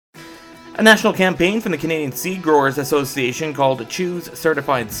A national campaign from the Canadian Seed Growers Association called Choose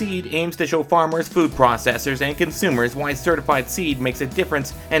Certified Seed aims to show farmers, food processors, and consumers why certified seed makes a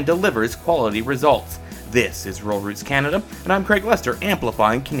difference and delivers quality results. This is Rural Roots Canada, and I'm Craig Lester,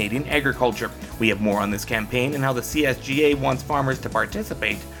 amplifying Canadian agriculture. We have more on this campaign and how the CSGA wants farmers to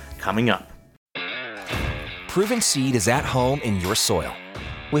participate coming up. Proven seed is at home in your soil.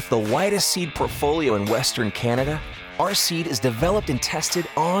 With the widest seed portfolio in Western Canada, our seed is developed and tested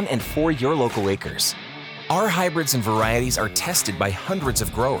on and for your local acres. Our hybrids and varieties are tested by hundreds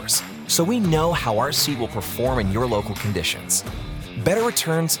of growers, so we know how our seed will perform in your local conditions. Better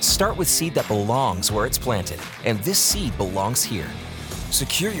returns start with seed that belongs where it's planted, and this seed belongs here.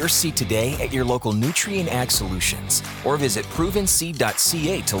 Secure your seed today at your local Nutrien Ag Solutions, or visit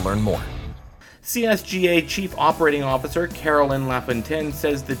provenseed.ca to learn more. CSGA Chief Operating Officer Carolyn Lafontaine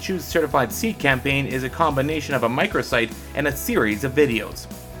says the Choose Certified Seed campaign is a combination of a microsite and a series of videos.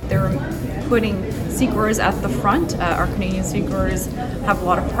 They're putting seed growers at the front. Our Canadian seed growers have a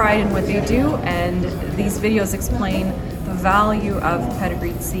lot of pride in what they do, and these videos explain the value of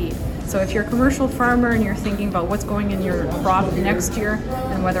pedigreed seed. So if you're a commercial farmer and you're thinking about what's going in your crop next year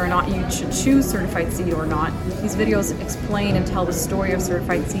and whether or not you should choose certified seed or not, these videos explain and tell the story of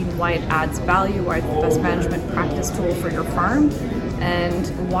certified seed and why it adds value, why it's the best management practice tool for your farm,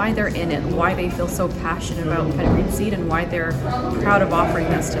 and why they're in it, why they feel so passionate about pedigreed seed, and why they're proud of offering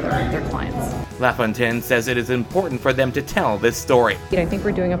this to their clients. Lafontaine says it is important for them to tell this story. I think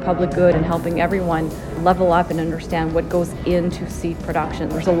we're doing a public good and helping everyone level up and understand what goes into seed production.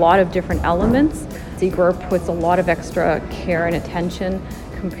 There's a lot of different elements. Seed grower puts a lot of extra care and attention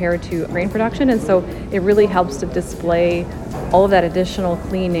compared to grain production, and so it really helps to display all of that additional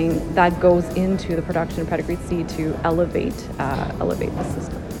cleaning that goes into the production of pedigreed seed to elevate the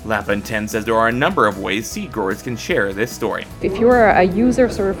system. Lafontaine says there are a number of ways seed growers can share this story. If you're a user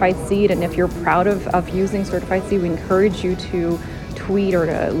of certified seed and if you're proud of using certified seed, we encourage you to tweet or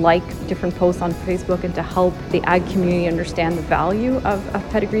to like different posts on Facebook and to help the ag community understand the value of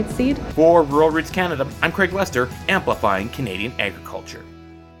pedigreed seed. For Rural Roots Canada, I'm Craig Lester, amplifying Canadian agriculture.